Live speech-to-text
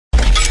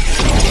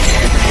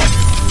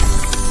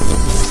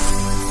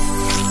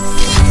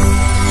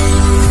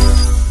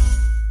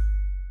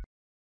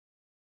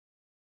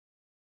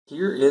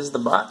here is the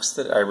box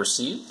that I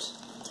received,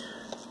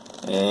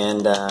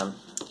 and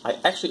I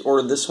actually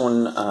ordered this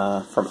one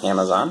from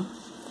Amazon,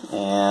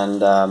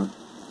 and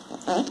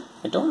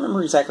I don't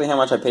remember exactly how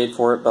much I paid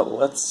for it, but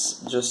let's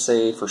just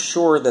say for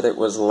sure that it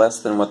was less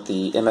than what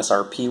the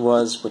MSRP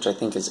was, which I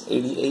think is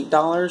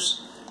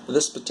 $88 for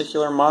this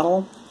particular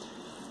model,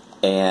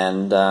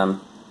 and I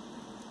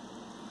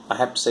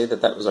have to say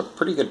that that was a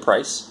pretty good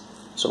price.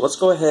 So let's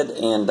go ahead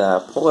and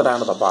pull it out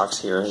of the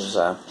box here. There's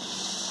a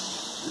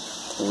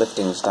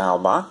lifting style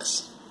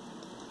box.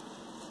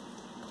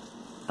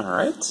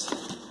 Alright.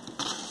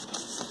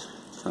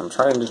 I'm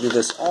trying to do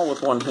this all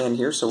with one hand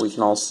here so we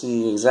can all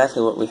see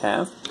exactly what we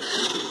have.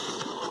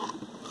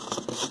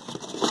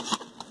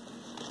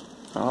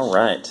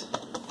 Alright.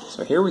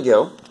 So here we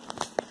go.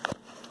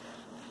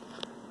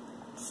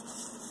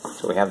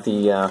 So we have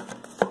the,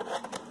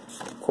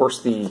 of course,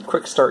 the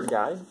quick start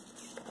guide.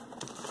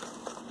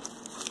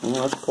 And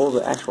let's pull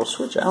the actual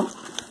switch out.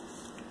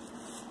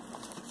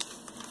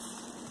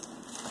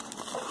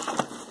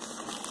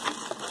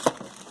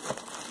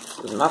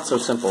 This is not so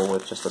simple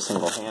with just a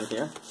single hand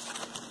here.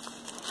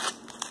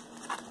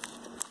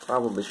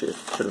 Probably should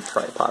have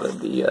tripoded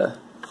the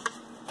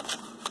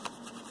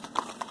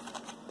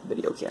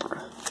video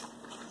camera.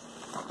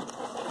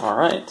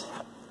 Alright.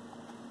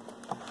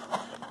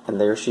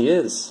 And there she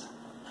is.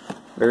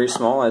 Very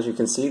small, as you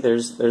can see.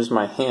 There's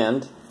my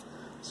hand.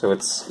 So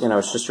it's, you know,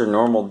 it's just your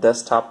normal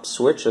desktop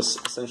switch,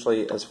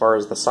 essentially, as far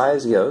as the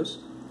size goes.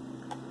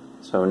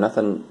 So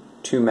nothing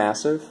too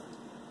massive.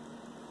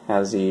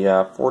 Has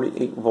the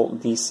 48 volt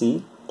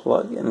DC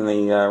plug and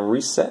the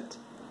reset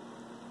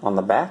on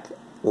the back.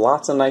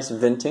 Lots of nice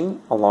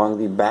venting along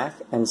the back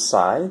and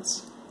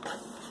sides.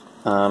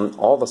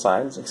 All the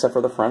sides, except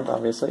for the front,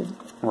 obviously,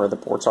 where the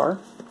ports are.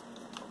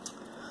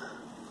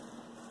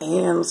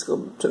 And let's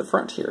go to the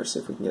front here, see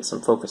if we can get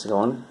some focus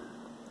going.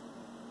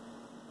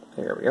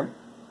 There we go.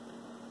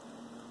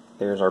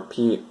 There's our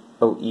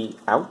POE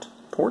out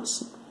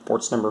ports,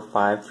 ports number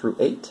 5 through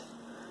 8.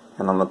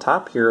 And on the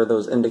top here are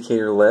those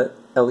indicator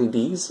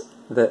LEDs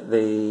that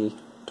they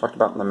talked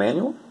about in the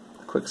manual,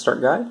 the quick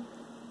start guide,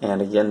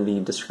 and again the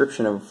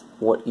description of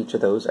what each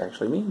of those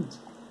actually means.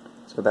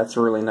 So that's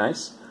really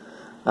nice.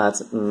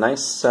 It's a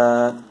nice,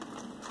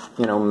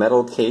 you know,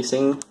 metal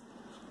casing.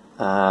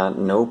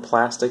 No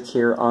plastic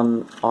here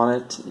on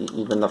it.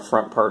 Even the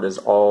front part is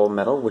all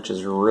metal, which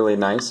is really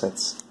nice.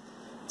 It's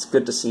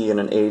good to see in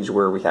an age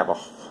where we have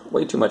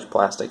way too much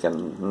plastic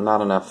and not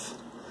enough,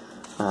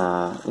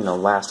 you know,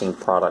 lasting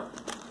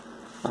product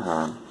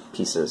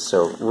pieces.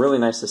 So really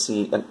nice to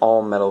see an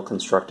all metal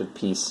constructed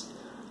piece.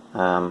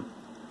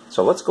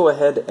 So let's go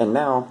ahead and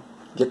now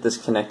get this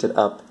connected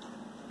up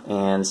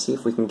and see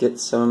if we can get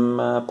some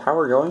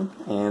power going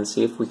and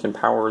see if we can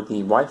power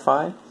the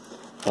Wi-Fi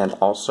and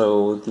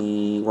also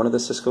one of the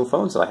Cisco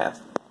phones that I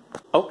have.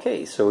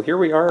 Okay, so here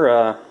we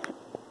are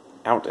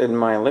out in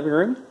my living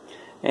room,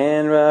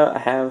 and I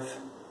have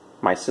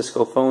my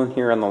Cisco phone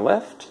here on the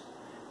left,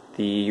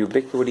 the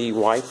Ubiquiti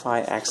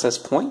Wi-Fi access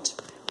point,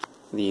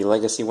 the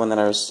legacy one that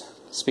I was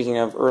speaking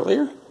of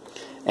earlier,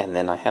 and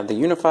then I have the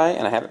UniFi,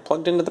 and I have it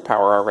plugged into the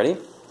power already,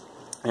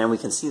 and we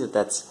can see that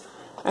that's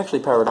actually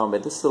powered on by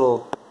this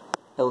little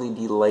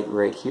LED light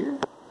right here.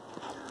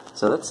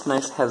 So that's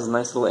nice, has a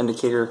nice little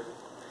indicator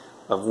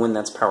of when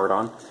that's powered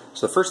on.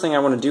 So the first thing I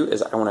want to do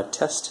is I want to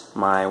test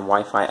my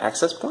Wi-Fi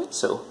access point.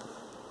 So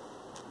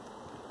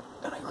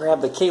I'm going to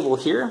grab the cable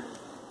here,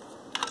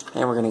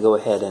 and we're going to go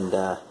ahead and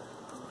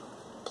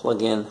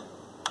plug in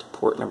to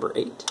port number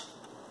 8.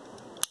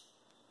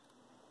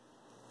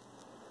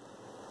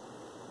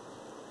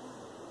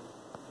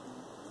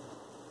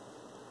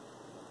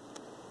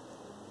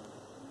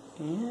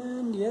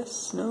 And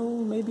yes, no,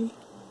 maybe.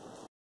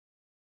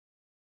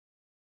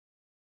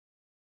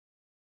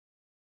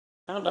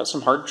 Found out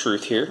some hard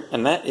truth here,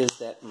 and that is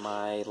that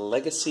my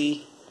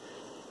legacy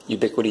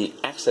Ubiquiti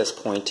access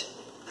point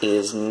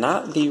is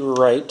not the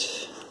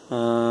right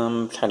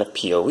kind of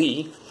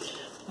POE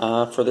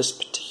for this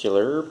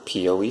particular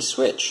POE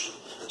switch.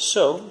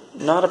 So,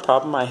 not a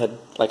problem.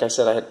 Like I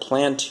said, I had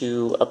planned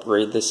to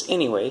upgrade this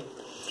anyway.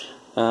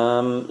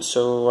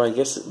 So I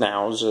guess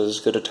now is as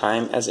good a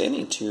time as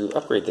any to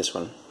upgrade this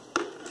one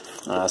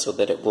so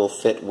that it will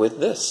fit with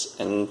this.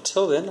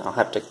 Until then, I'll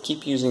have to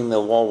keep using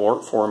the wall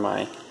wart for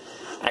my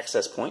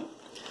access point.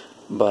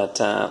 But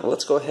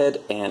let's go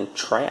ahead and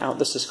try out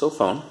the Cisco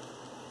phone.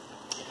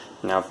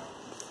 Now,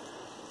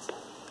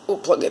 we'll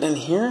plug it in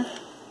here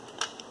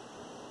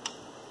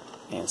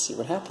and see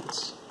what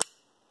happens.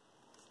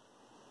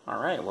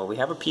 Alright, well, we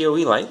have a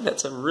POE light.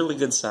 That's a really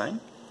good sign.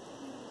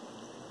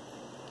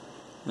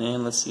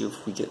 And let's see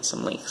if we get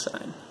some link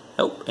sign.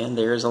 Oh, and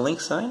there's a link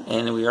sign,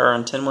 and we are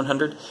on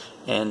 10100,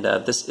 and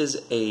this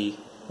is a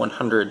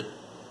 100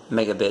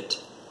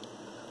 megabit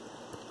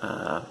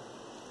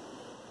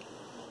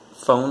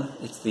phone.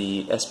 It's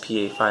the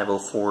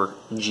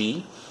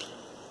SPA504G,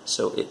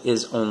 so it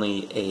is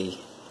only a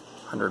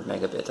 100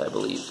 megabit, I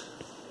believe.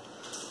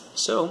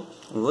 So,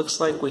 it looks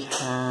like we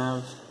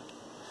have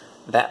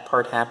that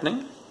part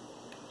happening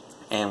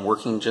and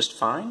working just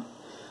fine.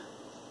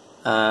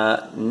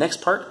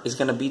 Next part is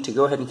going to be to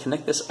go ahead and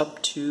connect this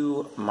up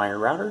to my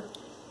router,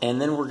 and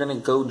then we're going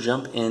to go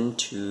jump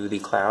into the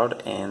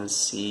cloud and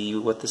see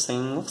what this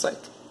thing looks like.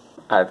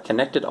 I've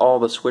connected all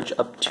the switch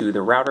up to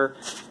the router,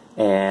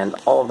 and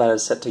all of that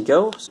is set to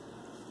go.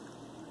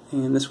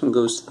 And this one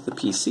goes to the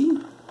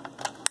PC.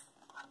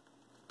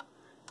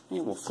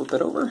 And we'll flip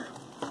it over.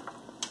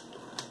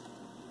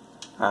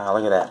 Ah,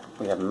 look at that.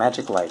 We have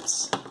magic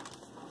lights.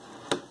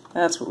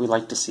 That's what we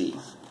like to see.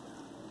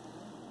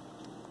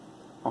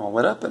 All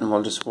lit up, and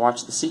we'll just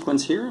watch the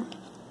sequence here.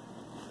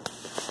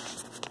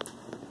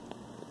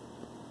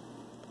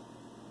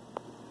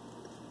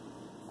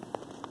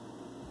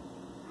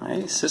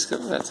 Nice, Cisco,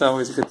 that's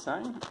always a good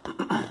sign.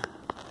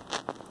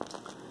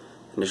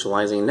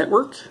 Initializing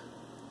network.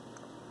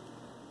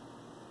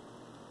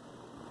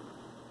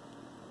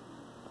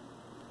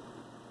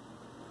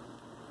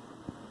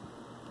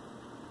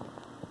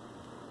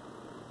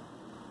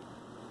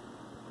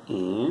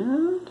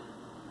 And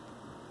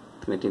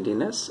connecting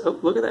DNS. Oh,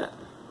 look at that.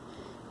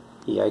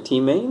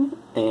 EIT main,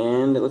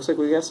 and it looks like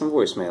we got some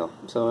voicemail.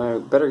 So I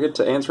better get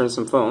to answering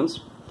some phones.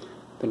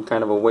 Been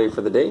kind of away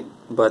for the day,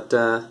 but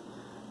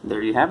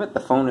there you have it. The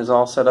phone is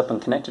all set up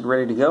and connected,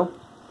 ready to go.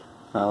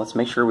 Let's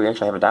make sure we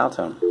actually have a dial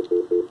tone.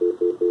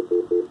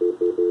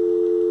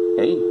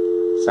 Hey,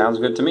 sounds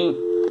good to me.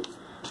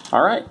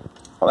 All right,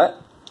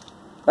 well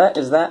that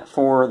is that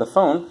for the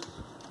phone.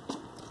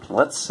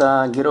 Let's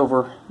get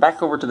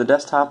back over to the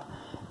desktop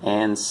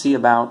and see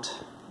about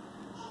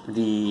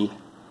the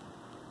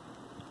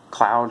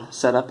cloud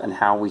setup and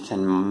how we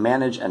can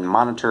manage and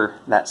monitor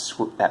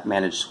that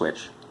managed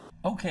switch.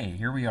 Okay,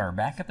 here we are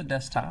back at the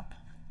desktop,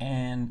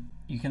 and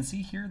you can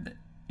see here that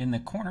in the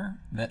corner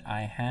that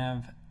I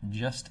have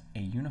just a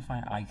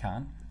UniFi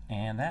icon,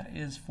 and that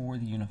is for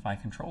the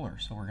UniFi controller.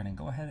 So we're going to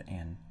go ahead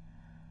and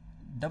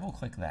double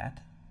click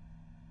that,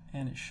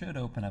 and it should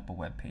open up a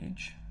web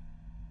page.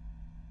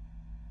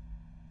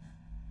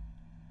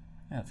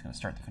 It's going to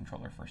start the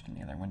controller first in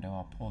the other window.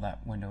 I'll pull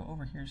that window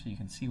over here so you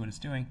can see what it's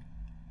doing.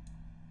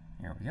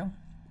 There we go.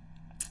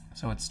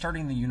 So it's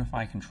starting the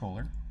UniFi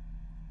controller.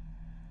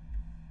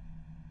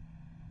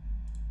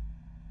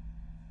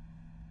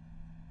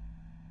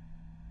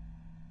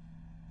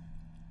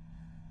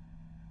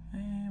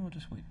 And we'll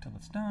just wait till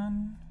it's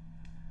done.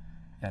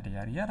 Yada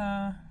yada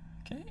yada.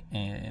 Okay,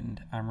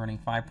 and I'm running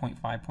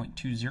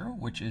 5.5.20,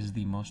 which is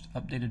the most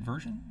updated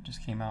version.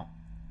 Just came out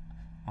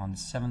on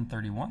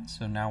 7/31,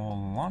 so now we'll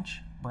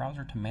launch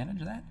browser to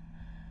manage that,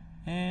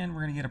 and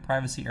we're going to get a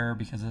privacy error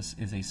because this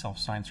is a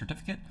self-signed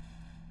certificate,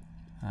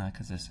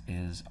 because this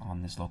is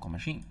on this local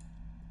machine.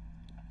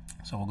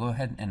 So we'll go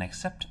ahead and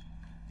accept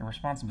the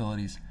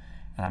responsibilities,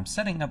 and I'm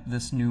setting up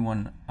this new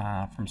one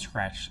from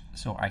scratch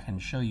so I can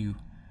show you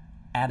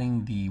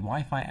adding the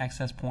Wi-Fi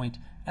access point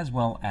as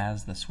well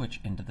as the switch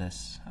into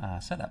this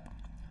setup.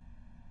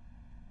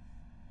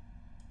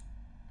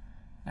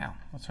 Now,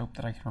 let's hope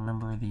that I can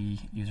remember the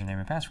username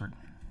and password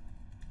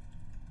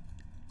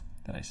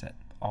that I set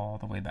all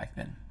the way back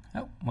then.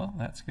 Oh, well,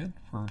 that's good.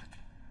 We're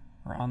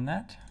on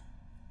that.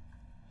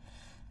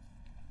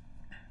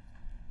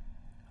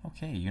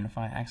 Okay,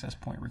 UniFi access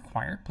point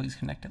required. Please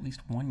connect at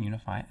least one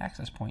UniFi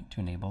access point to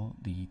enable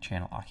the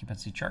channel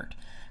occupancy chart.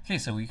 Okay,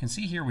 so you can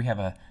see here we have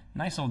a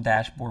nice little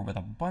dashboard with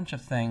a bunch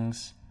of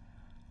things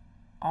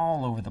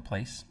all over the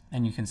place,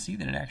 and you can see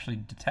that it actually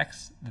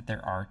detects that there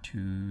are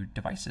two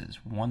devices,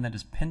 one that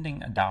is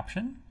pending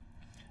adoption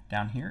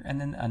down here, and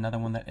then another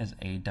one that is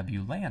a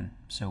WLAN.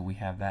 So we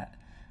have that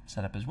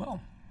set up as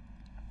well.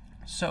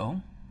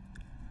 So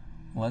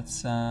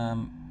let's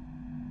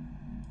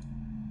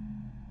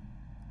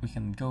we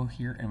can go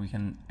here and we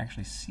can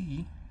actually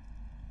see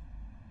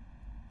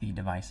the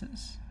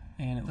devices,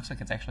 and it looks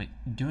like it's actually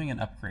doing an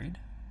upgrade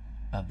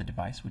of the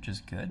device, which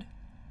is good.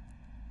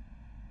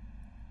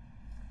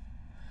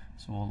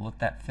 So we'll let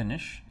that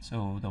finish.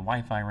 So the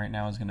Wi-Fi right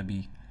now is going to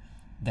be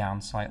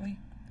down slightly.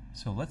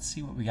 So let's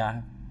see what we got.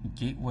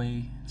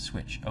 Gateway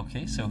switch.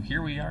 Okay, so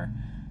here we are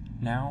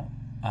now.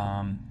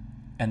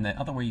 And the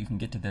other way you can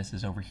get to this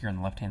is over here on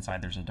the left-hand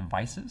side. There's a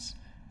devices.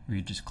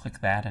 We just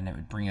click that, and it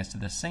would bring us to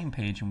the same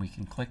page, and we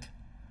can click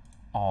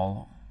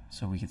all,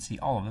 so we can see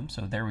all of them.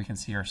 So there we can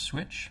see our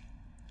switch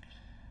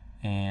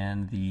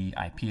and the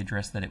IP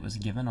address that it was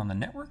given on the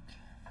network,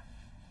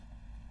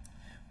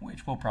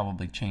 which we'll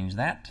probably change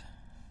that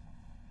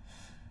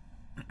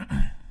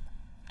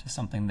to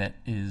something that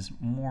is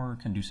more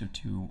conducive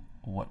to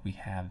what we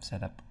have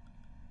set up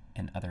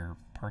in other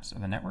parts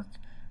of the network,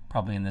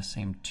 probably in the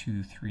same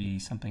 2-3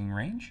 something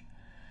range.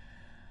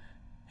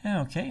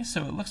 Okay,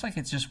 so it looks like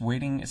it's just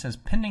waiting. It says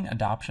pending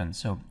adoption.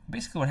 So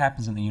basically what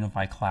happens in the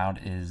UniFi cloud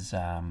is,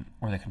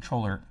 or the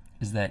controller,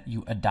 is that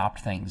you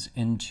adopt things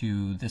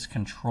into this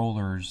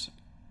controller's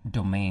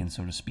domain,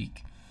 so to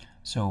speak.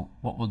 So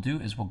what we'll do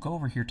is we'll go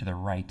over here to the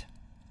right,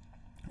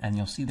 and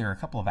you'll see there are a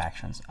couple of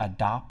actions: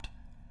 adopt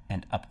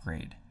and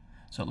upgrade.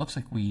 So it looks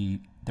like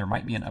there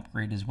might be an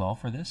upgrade as well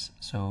for this.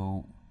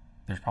 So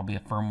there's probably a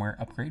firmware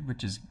upgrade,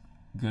 which is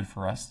good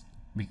for us.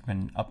 We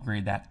can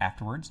upgrade that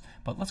afterwards,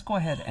 but let's go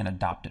ahead and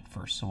adopt it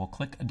first. So we'll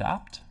click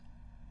adopt,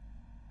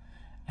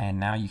 and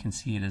now you can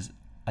see it is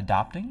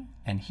adopting,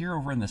 and here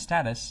over in the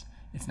status,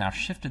 it's now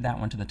shifted that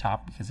one to the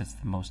top because it's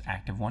the most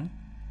active one,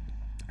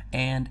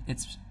 and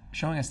it's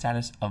showing a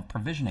status of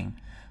provisioning.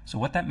 So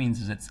what that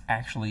means is it's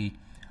actually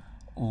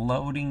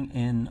loading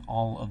in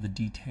all of the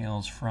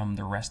details from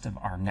the rest of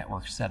our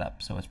network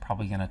setup. So it's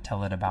probably going to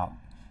tell it about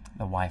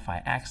the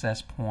Wi-Fi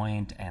access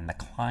point and the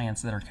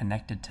clients that are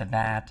connected to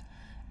that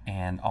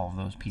and all of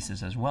those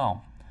pieces as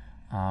well.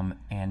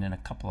 And in a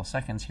couple of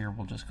seconds here,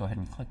 we'll just go ahead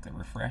and click the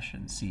refresh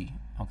and see.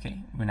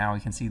 Okay, now we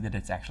can see that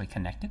it's actually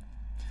connected.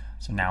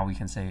 So now we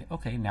can say,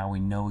 okay, now we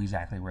know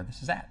exactly where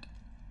this is at.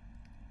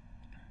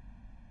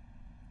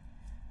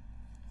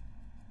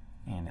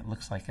 And it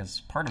looks like as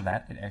part of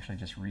that, it actually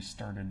just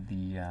restarted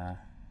the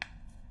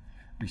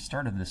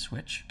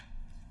switch.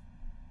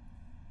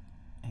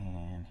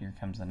 And here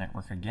comes the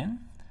network again.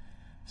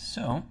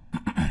 So,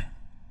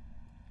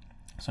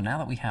 so now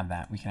that we have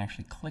that, we can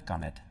actually click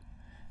on it.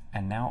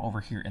 And now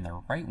over here in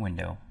the right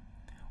window,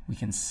 we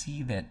can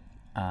see that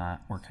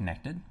we're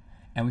connected,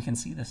 and we can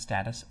see the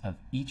status of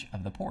each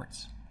of the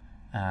ports.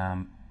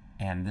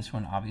 And this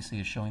one obviously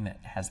is showing that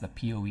it has the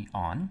POE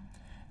on,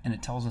 and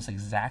it tells us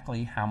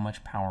exactly how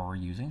much power we're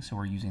using. So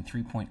we're using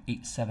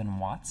 3.87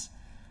 watts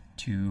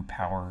to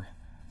power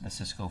the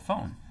Cisco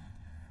phone,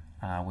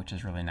 which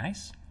is really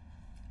nice.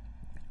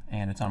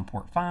 And it's on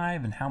port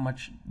 5, and how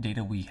much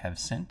data we have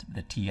sent,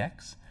 the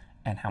TX,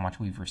 and how much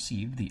we've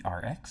received, the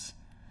RX.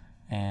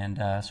 And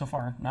so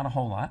far, not a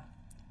whole lot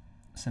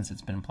since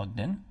it's been plugged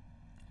in.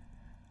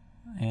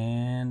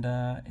 And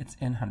it's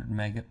in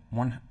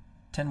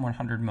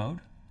 100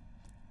 mode,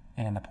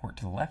 and the port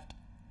to the left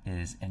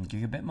is in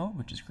gigabit mode,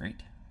 which is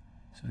great.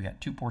 So we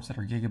got two ports that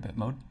are gigabit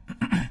mode.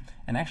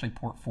 And actually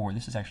port 4,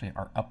 this is actually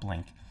our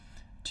uplink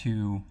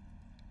to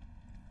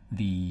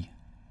the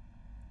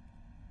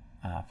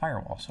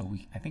firewall. So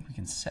I think we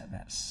can set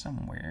that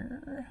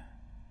somewhere.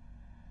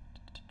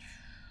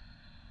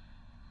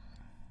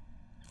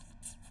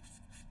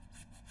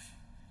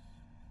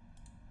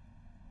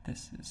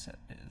 This is set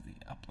as the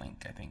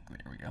uplink, I think. There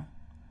we go.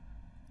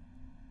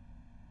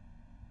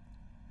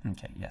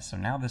 Okay, yes, so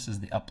now this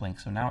is the uplink.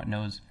 So now it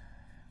knows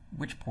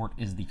which port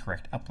is the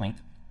correct uplink.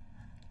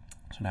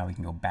 So now we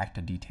can go back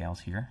to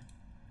details here.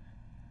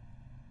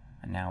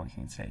 And now we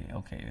can say,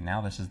 okay, now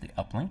this is the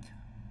uplink.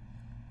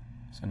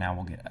 So now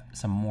we'll get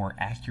some more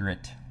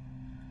accurate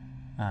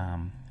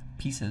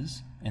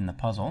pieces in the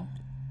puzzle.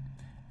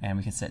 And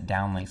we can set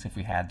downlinks if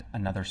we had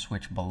another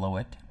switch below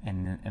it.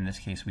 And in this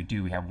case we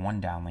do. We have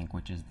one downlink,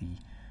 which is the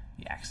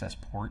access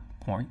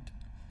point,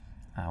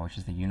 which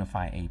is the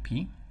UniFi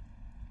AP.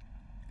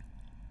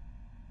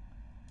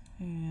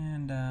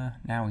 And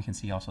now we can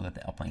see also that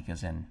the uplink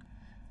is in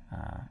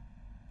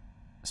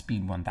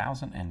speed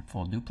 1000 and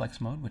full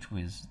duplex mode, which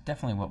was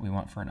definitely what we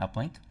want for an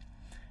uplink.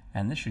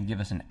 And this should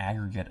give us an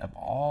aggregate of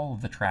all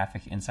of the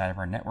traffic inside of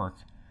our network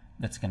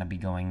that's going to be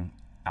going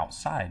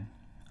outside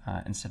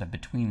instead of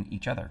between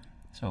each other.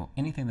 So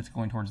anything that's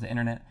going towards the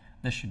internet,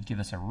 this should give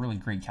us a really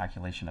great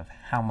calculation of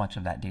how much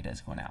of that data is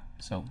going out.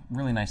 So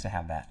really nice to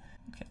have that.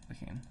 Okay, we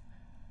can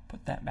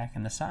put that back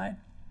in the side.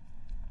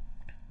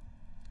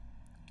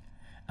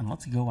 And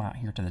let's go out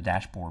here to the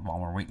dashboard while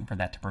we're waiting for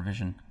that to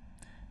provision.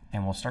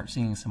 And we'll start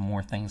seeing some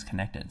more things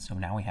connected. So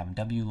now we have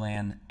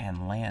WLAN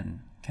and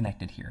LAN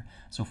connected here.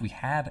 So if we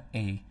had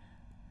a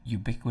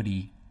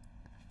Ubiquiti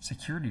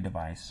security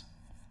device,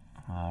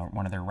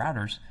 one of their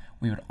routers,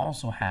 we would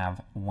also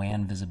have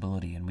WAN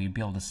visibility, and we'd be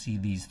able to see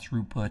these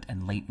throughput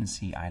and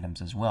latency items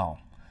as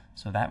well.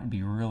 So that would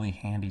be really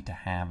handy to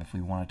have if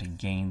we wanted to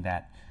gain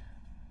that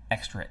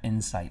extra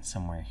insight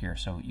somewhere here.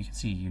 So you can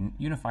see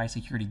UniFi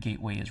Security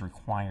Gateway is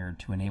required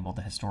to enable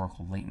the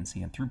historical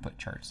latency and throughput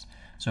charts.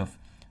 So if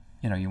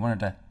you wanted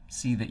to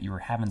see that you were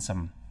having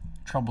some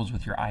troubles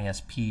with your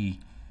ISP,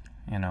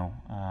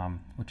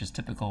 which is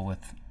typical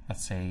with,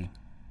 let's say,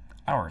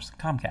 ours,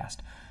 Comcast,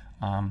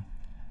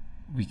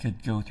 we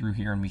could go through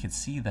here and we could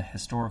see the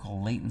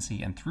historical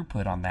latency and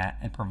throughput on that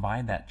and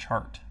provide that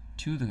chart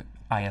to the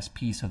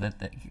ISP so that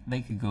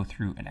they could go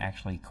through and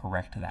actually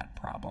correct that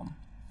problem.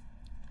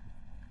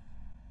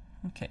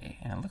 Okay,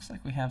 and it looks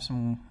like we have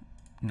some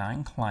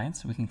 9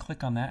 clients, so we can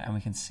click on that and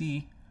we can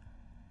see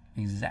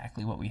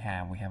exactly what we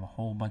have. We have a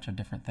whole bunch of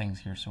different things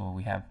here. So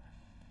we have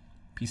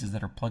pieces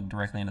that are plugged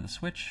directly into the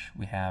switch.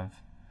 We have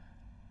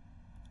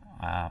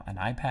an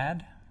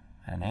iPad,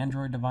 an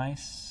Android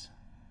device,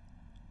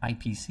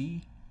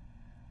 IPC,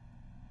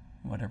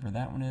 whatever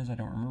that one is. I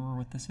don't remember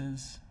what this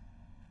is.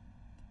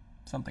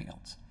 Something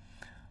else.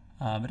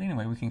 But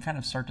anyway, we can kind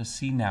of start to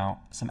see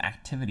now some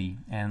activity.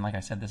 And like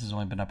I said, this has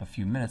only been up a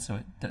few minutes,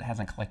 so it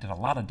hasn't collected a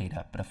lot of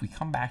data. But if we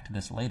come back to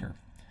this later,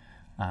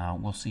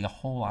 we'll see a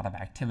whole lot of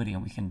activity,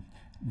 and we can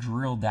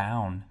drill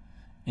down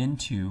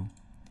into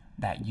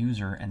that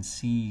user and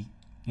see,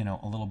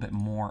 a little bit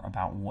more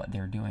about what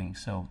they're doing.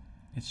 So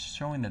it's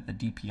showing that the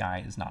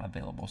DPI is not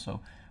available.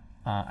 So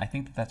I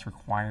think that that's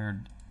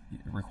required.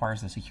 It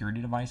requires the security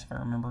device, if I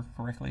remember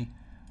correctly,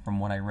 from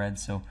what I read.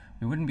 So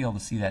we wouldn't be able to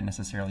see that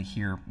necessarily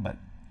here, but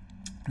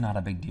not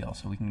a big deal.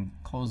 So we can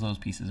close those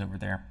pieces over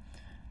there.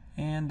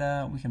 and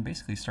we can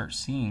basically start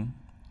seeing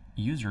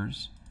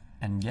users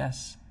and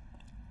guests,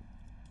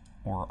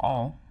 or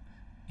all,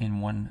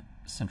 in one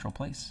central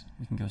place.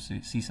 We can go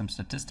see some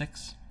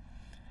statistics,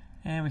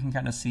 and we can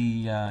kind of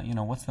see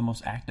what's the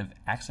most active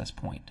access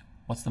point,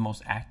 what's the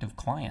most active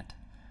client,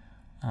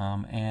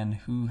 and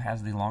who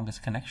has the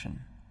longest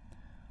connection,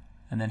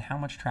 and then how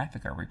much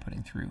traffic are we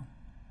putting through.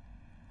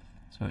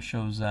 So it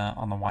shows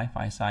on the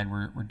Wi-Fi side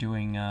we're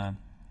doing 1.16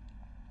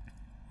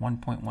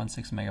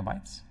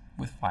 megabytes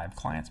with 5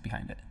 clients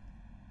behind it.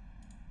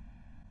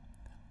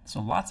 So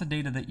lots of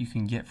data that you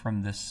can get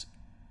from this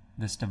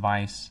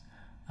device,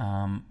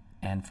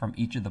 and from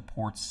each of the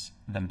ports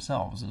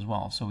themselves as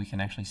well. So we can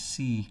actually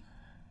see,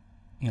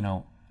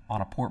 on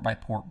a port by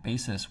port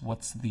basis,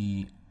 what's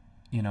the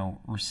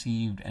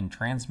received and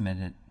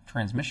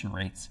transmission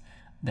rates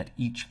that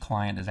each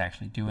client is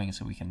actually doing,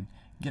 so we can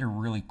get a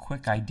really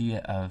quick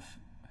idea of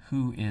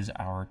who is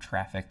our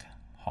traffic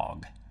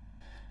hog.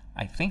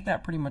 I think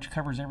that pretty much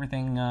covers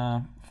everything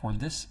for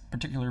this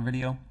particular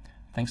video.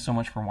 Thanks so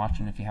much for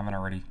watching. If you haven't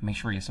already, make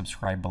sure you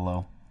subscribe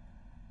below.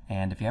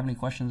 And if you have any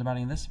questions about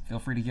any of this, feel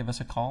free to give us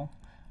a call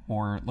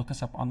or look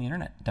us up on the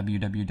internet,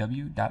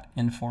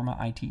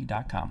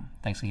 www.informait.com.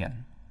 Thanks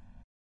again.